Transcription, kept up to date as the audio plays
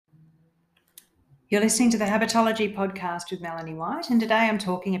You're listening to the Habitology podcast with Melanie White, and today I'm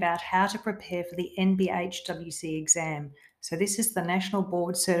talking about how to prepare for the NBHWC exam. So this is the National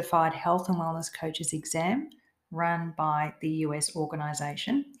Board Certified Health and Wellness Coaches exam run by the US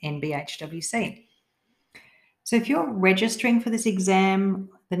organisation, NBHWC. So if you're registering for this exam,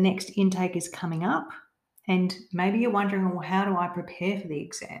 the next intake is coming up, and maybe you're wondering, well, how do I prepare for the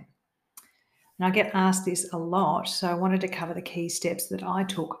exam? And I get asked this a lot, so I wanted to cover the key steps that I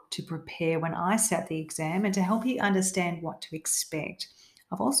took to prepare when I sat the exam and to help you understand what to expect.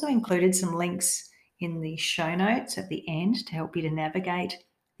 I've also included some links in the show notes at the end to help you to navigate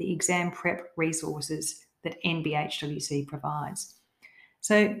the exam prep resources that NBHWC provides.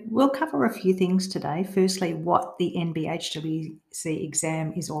 So we'll cover a few things today. Firstly, what the NBHWC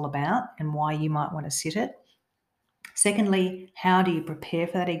exam is all about and why you might want to sit it. Secondly, how do you prepare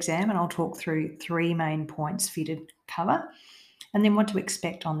for that exam? And I'll talk through three main points for you to cover, and then what to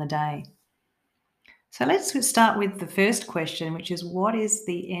expect on the day. So let's start with the first question, which is, what is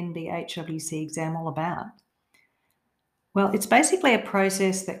the NBHWC exam all about? Well, it's basically a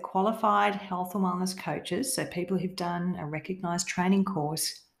process that qualified health and wellness coaches, so people who've done a recognised training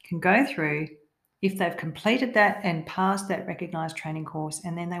course, can go through if they've completed that and passed that recognised training course,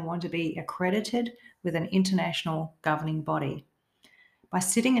 and then they want to be accredited with an international governing body. By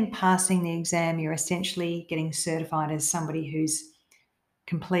sitting and passing the exam, you're essentially getting certified as somebody who's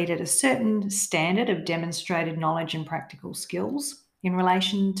completed a certain standard of demonstrated knowledge and practical skills in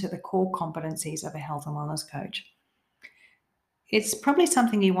relation to the core competencies of a health and wellness coach. It's probably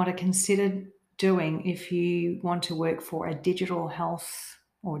something you want to consider doing if you want to work for a digital health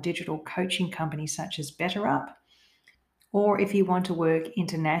or digital coaching company such as BetterUp, or if you want to work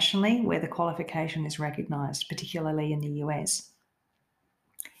internationally where the qualification is recognised, particularly in the US.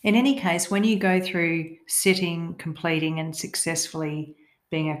 In any case, when you go through sitting, completing, and successfully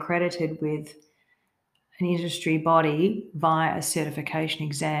being accredited with an industry body via a certification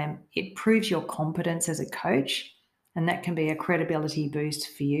exam, it proves your competence as a coach, and that can be a credibility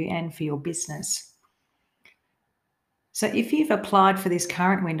boost for you and for your business. So if you've applied for this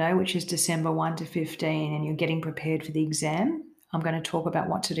current window, which is December 1 to 15, and you're getting prepared for the exam, I'm going to talk about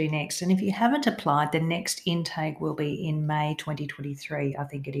what to do next. And if you haven't applied, the next intake will be in May 2023, I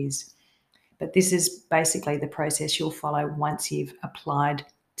think it is. But this is basically the process you'll follow once you've applied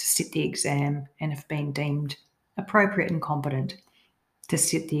to sit the exam and have been deemed appropriate and competent to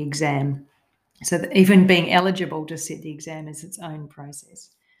sit the exam. So that even being eligible to sit the exam is its own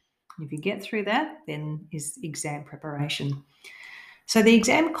process. If you get through that, then is exam preparation. So the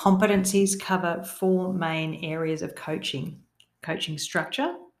exam competencies cover four main areas of coaching: coaching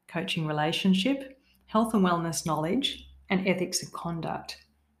structure, coaching relationship, health and wellness knowledge, and ethics of conduct.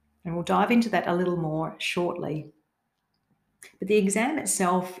 And we'll dive into that a little more shortly. But the exam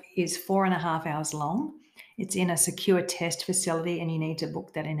itself is 4.5 hours long. It's in a secure test facility, and you need to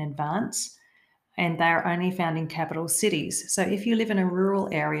book that in advance. And they're only found in capital cities. So if you live in a rural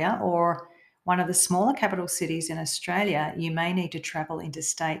area or one of the smaller capital cities in Australia, you may need to travel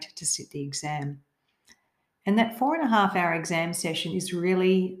interstate to sit the exam. And that 4.5 hour exam session is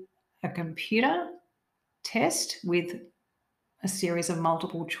really a computer test with a series of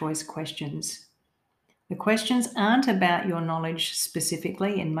multiple choice questions. The questions aren't about your knowledge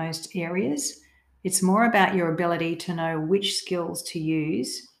specifically in most areas. It's more about your ability to know which skills to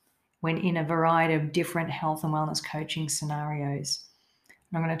use when in a variety of different health and wellness coaching scenarios.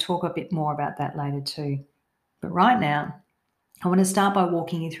 And I'm going to talk a bit more about that later too. But right now, I want to start by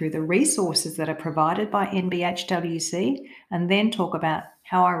walking you through the resources that are provided by NBHWC, and then talk about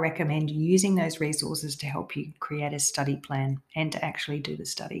how I recommend using those resources to help you create a study plan and to actually do the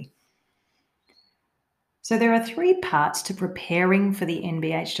study. So there are three parts to preparing for the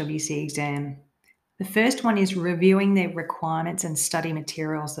NBHWC exam. The first one is reviewing their requirements and study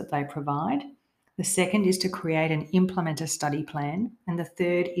materials that they provide. The second is to create and implement a study plan. And the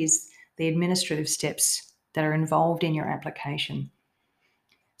third is the administrative steps that are involved in your application.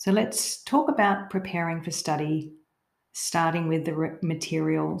 So let's talk about preparing for study, starting with the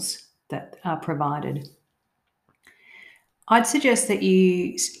materials that are provided. I'd suggest that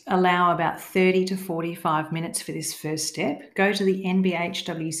you allow about 30 to 45 minutes for this first step. Go to the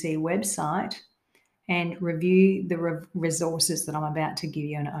NBHWC website and review the resources that I'm about to give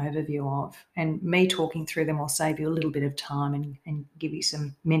you an overview of. And me talking through them will save you a little bit of time and give you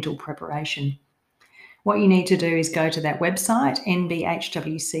some mental preparation. What you need to do is go to that website,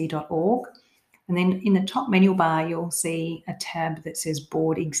 nbhwc.org, and then in the top menu bar, you'll see a tab that says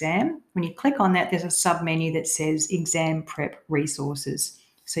Board Exam. When you click on that, there's a sub-menu that says Exam Prep Resources.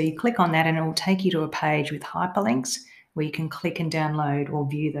 So you click on that and it will take you to a page with hyperlinks where you can click and download or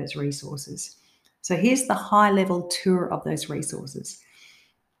view those resources. So here's the high-level tour of those resources.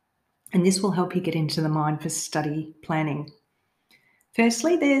 And this will help you get into the mind for study planning.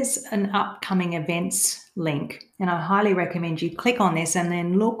 Firstly, there's an upcoming events link, and I highly recommend you click on this and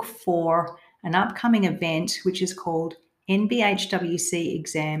then look for an upcoming event which is called NBHWC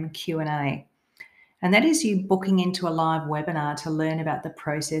Exam Q&A. And that is you booking into a live webinar to learn about the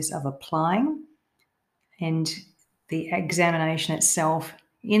process of applying and the examination itself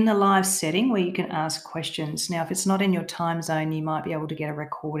in the live setting where you can ask questions. Now, if it's not in your time zone, you might be able to get a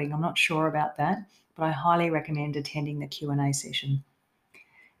recording. I'm not sure about that, but I highly recommend attending the Q&A session.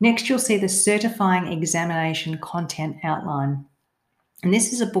 Next, you'll see the Certifying Examination Content Outline. And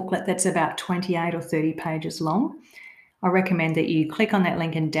this is a booklet that's about 28 or 30 pages long. I recommend that you click on that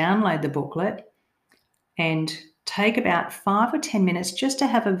link and download the booklet and take about 5 or 10 minutes just to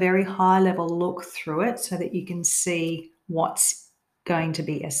have a very high-level look through it so that you can see what's going to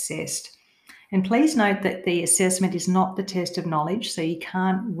be assessed. And please note that the assessment is not the test of knowledge, so you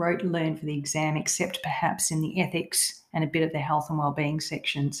can't rote learn for the exam except perhaps in the ethics and a bit of the health and wellbeing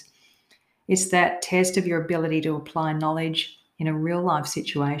sections. It's that test of your ability to apply knowledge in a real life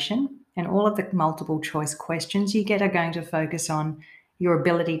situation, and all of the multiple choice questions you get are going to focus on your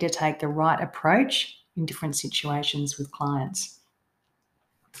ability to take the right approach in different situations with clients.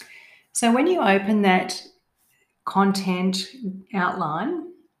 So when you open that content outline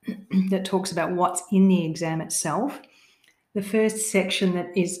that talks about what's in the exam itself, the first section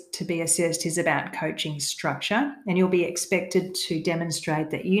that is to be assessed is about coaching structure, and you'll be expected to demonstrate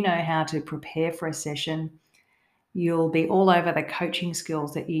that you know how to prepare for a session. You'll be all over the coaching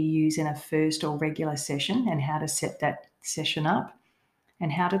skills that you use in a first or regular session and how to set that session up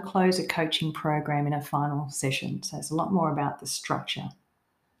and how to close a coaching program in a final session. So it's a lot more about the structure.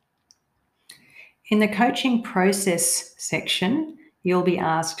 In the coaching process section, you'll be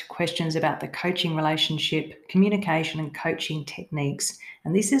asked questions about the coaching relationship, communication, and coaching techniques.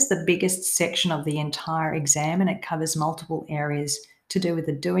 And this is the biggest section of the entire exam, and it covers multiple areas to do with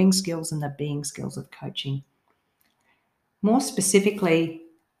the doing skills and the being skills of coaching. More specifically,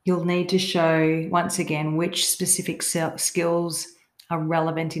 you'll need to show, once again, which specific skills are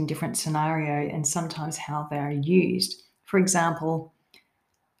relevant in different scenarios and sometimes how they are used. For example,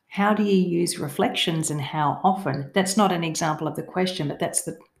 how do you use reflections and how often? That's not an example of the question, but that's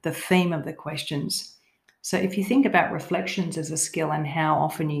the theme of the questions. So if you think about reflections as a skill and how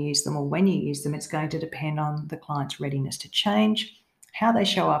often you use them or when you use them, it's going to depend on the client's readiness to change, how they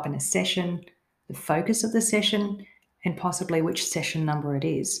show up in a session, the focus of the session, and possibly which session number it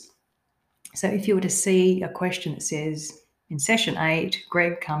is. So if you were to see a question that says, in session 8,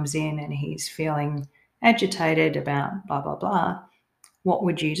 Greg comes in and he's feeling agitated about blah, blah, blah, what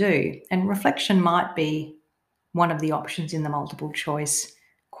would you do? And reflection might be one of the options in the multiple choice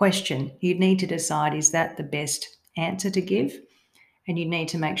question. You'd need to decide, is that the best answer to give? And you need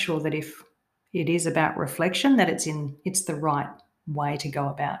to make sure that if it is about reflection, that it's the right way to go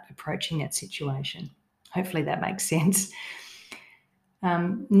about approaching that situation. Hopefully that makes sense.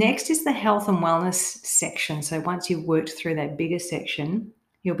 Next is the health and wellness section. So once you've worked through that bigger section,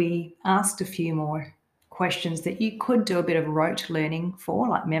 you'll be asked a few more questions that you could do a bit of rote learning for,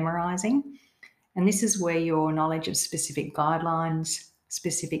 like memorizing. And this is where your knowledge of specific guidelines,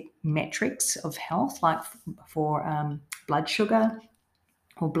 specific metrics of health, like for blood sugar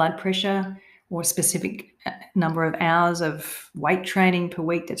or blood pressure, or a specific number of hours of weight training per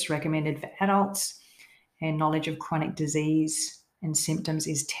week that's recommended for adults, and knowledge of chronic disease and symptoms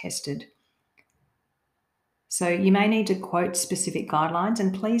is tested. So you may need to quote specific guidelines,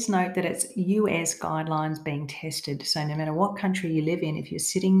 and please note that it's US guidelines being tested. So no matter what country you live in, if you're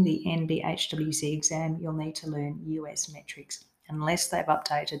sitting the NBHWC exam, you'll need to learn US metrics, unless they've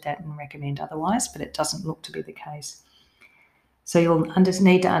updated that and recommend otherwise, but it doesn't look to be the case. So you'll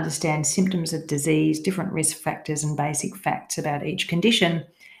need to understand symptoms of disease, different risk factors, and basic facts about each condition.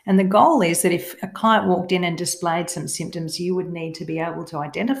 And the goal is that if a client walked in and displayed some symptoms, you would need to be able to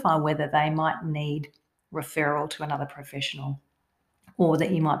identify whether they might need referral to another professional, or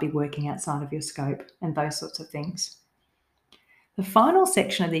that you might be working outside of your scope, and those sorts of things. The final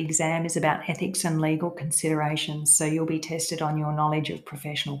section of the exam is about ethics and legal considerations. So you'll be tested on your knowledge of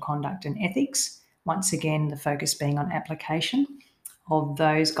professional conduct and ethics. Once again, the focus being on application of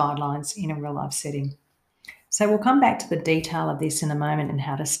those guidelines in a real life setting. So we'll come back to the detail of this in a moment and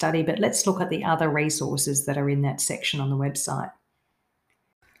how to study, but let's look at the other resources that are in that section on the website.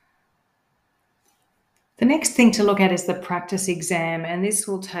 The next thing to look at is the practice exam, and this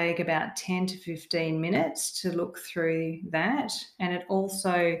will take about 10 to 15 minutes to look through that. And it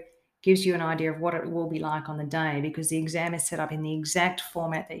also gives you an idea of what it will be like on the day, because the exam is set up in the exact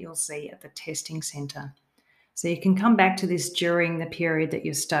format that you'll see at the testing centre. So you can come back to this during the period that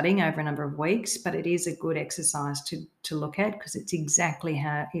you're studying over a number of weeks, but it is a good exercise to look at because it's exactly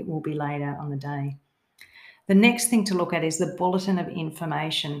how it will be laid out on the day. The next thing to look at is the bulletin of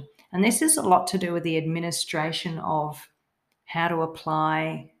information. And this is a lot to do with the administration of how to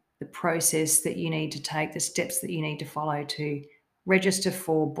apply, the process that you need to take, the steps that you need to follow to register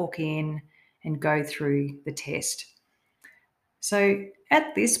for, book in, and go through the test. So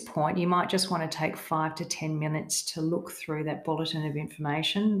at this point, you might just want to take 5 to 10 minutes to look through that bulletin of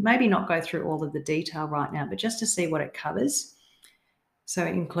information. Maybe not go through all of the detail right now, but just to see what it covers. So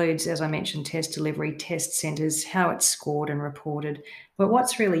it includes, as I mentioned, test delivery, test centres, how it's scored and reported. But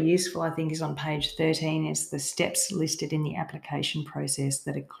what's really useful, I think, is on page 13 is the steps listed in the application process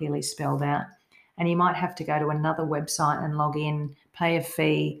that are clearly spelled out. And you might have to go to another website and log in, pay a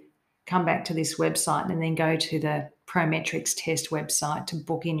fee, come back to this website, and then go to the Prometrics test website to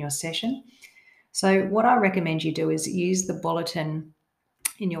book in your session. So what I recommend you do is use the bulletin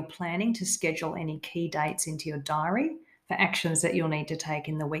in your planning to schedule any key dates into your diary for actions that you'll need to take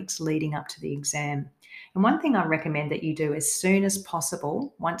in the weeks leading up to the exam. And one thing I recommend that you do as soon as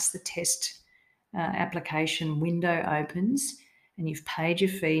possible, once the test application window opens and you've paid your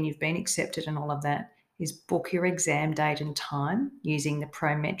fee and you've been accepted and all of that, is book your exam date and time using the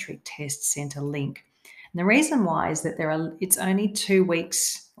Prometric Test Centre link. And the reason why is that it's only 2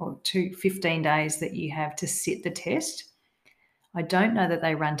 weeks or 15 days that you have to sit the test. I don't know that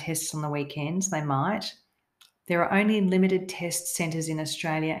they run tests on the weekends. They might. There are only limited test centres in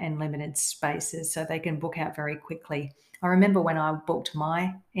Australia and limited spaces, so they can book out very quickly. I remember when I booked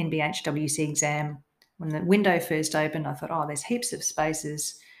my NBHWC exam, when the window first opened, I thought, there's heaps of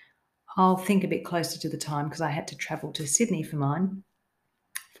spaces. I'll think a bit closer to the time because I had to travel to Sydney for mine,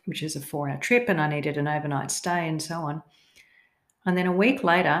 which is a 4-hour trip, and I needed an overnight stay and so on. And then a week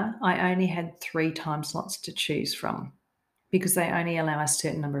later, I only had 3 time slots to choose from because they only allow a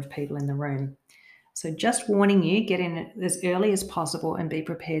certain number of people in the room. So just warning you, get in as early as possible and be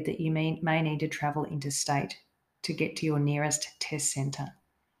prepared that you may need to travel interstate to get to your nearest test centre.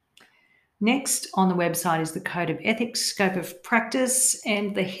 Next on the website is the Code of Ethics, Scope of Practice,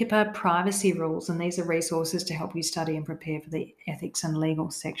 and the HIPAA privacy rules. And these are resources to help you study and prepare for the ethics and legal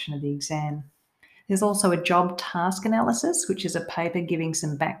section of the exam. There's also a job task analysis, which is a paper giving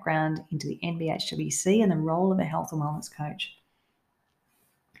some background into the NBHWC and the role of a health and wellness coach.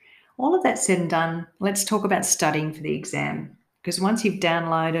 All of that said and done, let's talk about studying for the exam, because once you've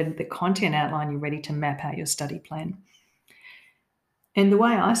downloaded the content outline, you're ready to map out your study plan. And the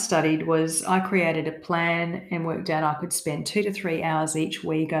way I studied was I created a plan and worked out I could spend 2 to 3 hours each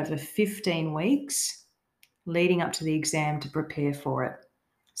week over 15 weeks leading up to the exam to prepare for it.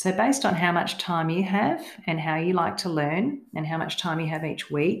 So based on how much time you have and how you like to learn and how much time you have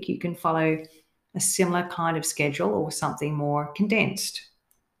each week, you can follow a similar kind of schedule or something more condensed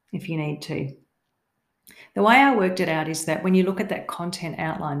if you need to. The way I worked it out is that when you look at that content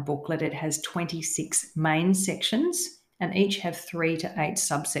outline booklet, it has 26 main sections and each have 3 to 8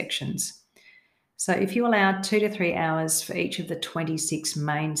 subsections. So if you allow 2 to 3 hours for each of the 26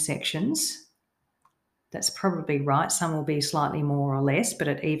 main sections, that's probably right. Some will be slightly more or less, but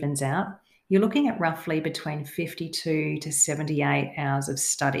it evens out. You're looking at roughly between 52 to 78 hours of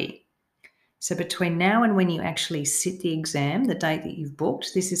study. So between now and when you actually sit the exam, the date that you've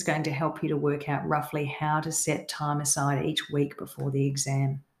booked, this is going to help you to work out roughly how to set time aside each week before the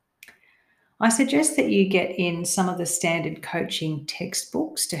exam. I suggest that you get in some of the standard coaching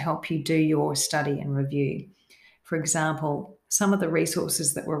textbooks to help you do your study and review. For example, some of the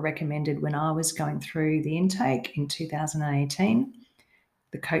resources that were recommended when I was going through the intake in 2018,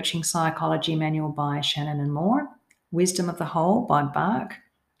 the Coaching Psychology Manual by Shannon and Moore, Wisdom of the Whole by Bark,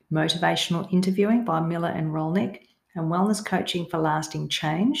 Motivational Interviewing by Miller and Rolnick, and Wellness Coaching for Lasting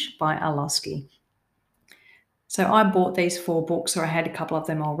Change by Arlosky. So I bought these 4 books, or I had a couple of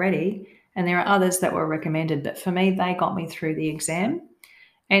them already, and there are others that were recommended, but for me, they got me through the exam.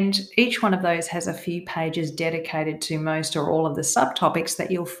 And each one of those has a few pages dedicated to most or all of the subtopics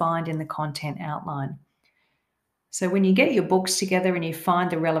that you'll find in the content outline. So when you get your books together and you find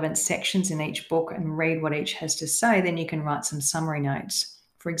the relevant sections in each book and read what each has to say, then you can write some summary notes.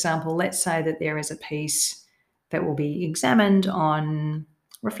 For example, let's say that there is a piece that will be examined on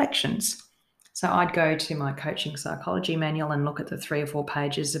reflections. So I'd go to my Coaching Psychology Manual and look at the 3 or 4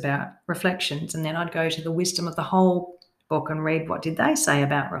 pages about reflections, and then I'd go to the Wisdom of the Whole book and read what did they say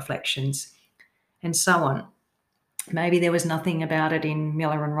about reflections, and so on. Maybe there was nothing about it in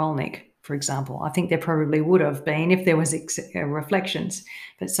Miller and Rolnick. for example. I think there probably would have been if there was reflections.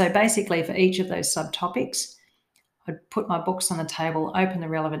 But so basically for each of those subtopics, I'd put my books on the table, open the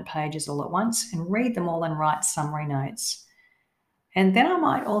relevant pages all at once and read them all and write summary notes. And then I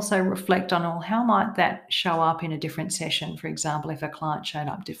might also reflect on, well, how might that show up in a different session? For example, if a client showed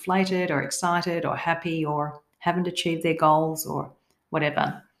up deflated or excited or happy or haven't achieved their goals or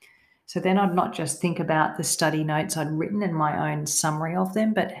whatever. So then I'd not just think about the study notes I'd written and my own summary of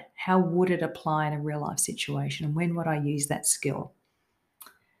them, but how would it apply in a real life situation and when would I use that skill?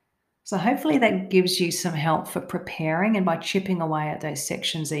 So hopefully that gives you some help for preparing, and by chipping away at those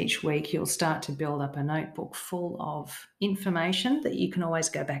sections each week, you'll start to build up a notebook full of information that you can always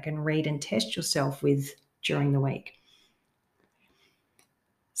go back and read and test yourself with during the week.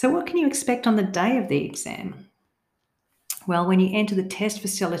 So what can you expect on the day of the exam? Well, when you enter the test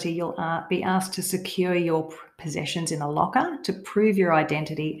facility, you'll be asked to secure your possessions in a locker to prove your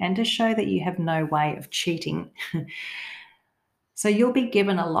identity and to show that you have no way of cheating. So you'll be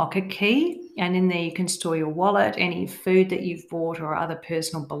given a locker key, and in there you can store your wallet, any food that you've bought or other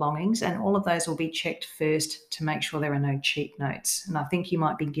personal belongings, and all of those will be checked first to make sure there are no cheat notes. And I think you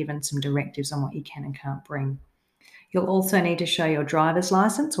might be given some directives on what you can and can't bring. You'll also need to show your driver's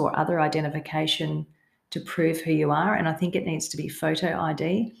license or other identification to prove who you are, and I think it needs to be photo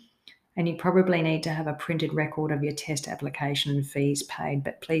ID. And you probably need to have a printed record of your test application and fees paid,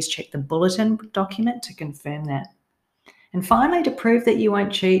 but please check the bulletin document to confirm that. And finally, to prove that you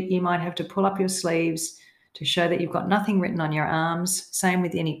won't cheat, you might have to pull up your sleeves to show that you've got nothing written on your arms. Same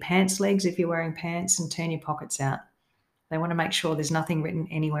with any pants legs if you're wearing pants, and turn your pockets out. They want to make sure there's nothing written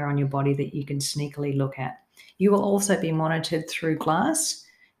anywhere on your body that you can sneakily look at. You will also be monitored through glass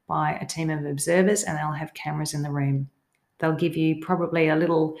by a team of observers, and they'll have cameras in the room. They'll give you probably a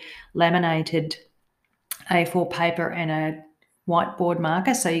little laminated A4 paper and a whiteboard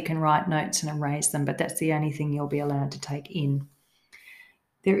marker so you can write notes and erase them, but that's the only thing you'll be allowed to take in.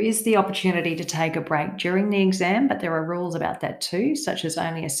 There is the opportunity to take a break during the exam, but there are rules about that too, such as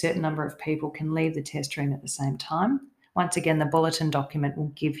only a certain number of people can leave the test room at the same time. Once again, the bulletin document will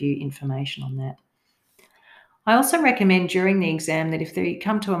give you information on that. I also recommend during the exam that if you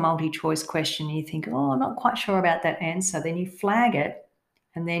come to a multi-choice question and you think, oh, I'm not quite sure about that answer, then you flag it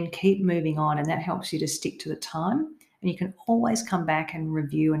and then keep moving on, and that helps you to stick to the time. And you can always come back and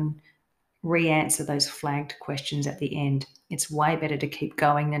review and re-answer those flagged questions at the end. It's way better to keep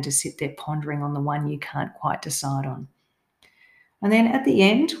going than to sit there pondering on the one you can't quite decide on. And then at the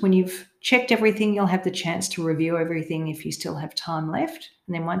end, when you've checked everything, you'll have the chance to review everything if you still have time left.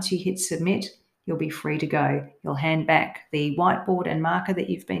 And then once you hit submit, you'll be free to go. You'll hand back the whiteboard and marker that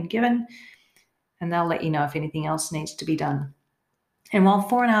you've been given, and they'll let you know if anything else needs to be done. And while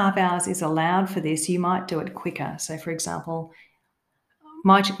 4.5 hours is allowed for this, you might do it quicker. So for example,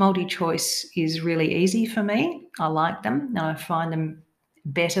 my multi-choice is really easy for me. I like them and I find them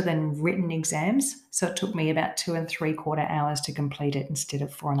better than written exams. So it took me about 2 3/4 hours to complete it instead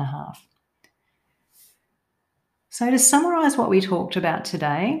of 4.5. So to summarize what we talked about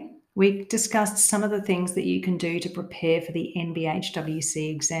today, we discussed some of the things that you can do to prepare for the NBHWC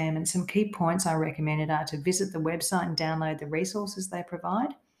exam, and some key points I recommended are to visit the website and download the resources they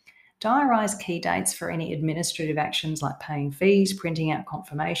provide, diarise key dates for any administrative actions like paying fees, printing out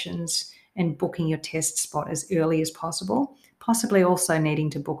confirmations, and booking your test spot as early as possible, possibly also needing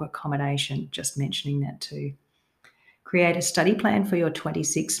to book accommodation, just mentioning that too. Create a study plan for your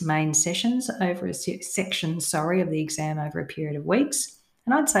 26 main sessions over a section of the exam over a period of weeks.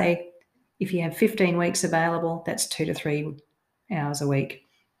 And I'd say if you have 15 weeks available, that's 2 to 3 hours a week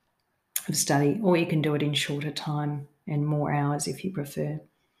of study, or you can do it in shorter time and more hours if you prefer.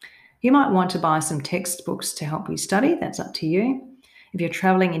 You might want to buy some textbooks to help you study. That's up to you. If you're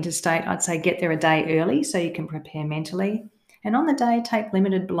traveling interstate, I'd say get there a day early so you can prepare mentally. And on the day, take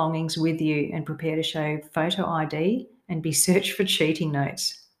limited belongings with you and prepare to show photo ID and be searched for cheating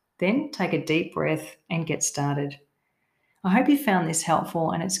notes. Then take a deep breath and get started. I hope you found this helpful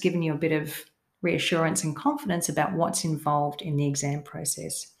and it's given you a bit of reassurance and confidence about what's involved in the exam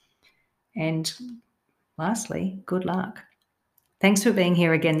process. And lastly, good luck. Thanks for being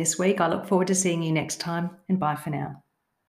here again this week. I look forward to seeing you next time, and bye for now.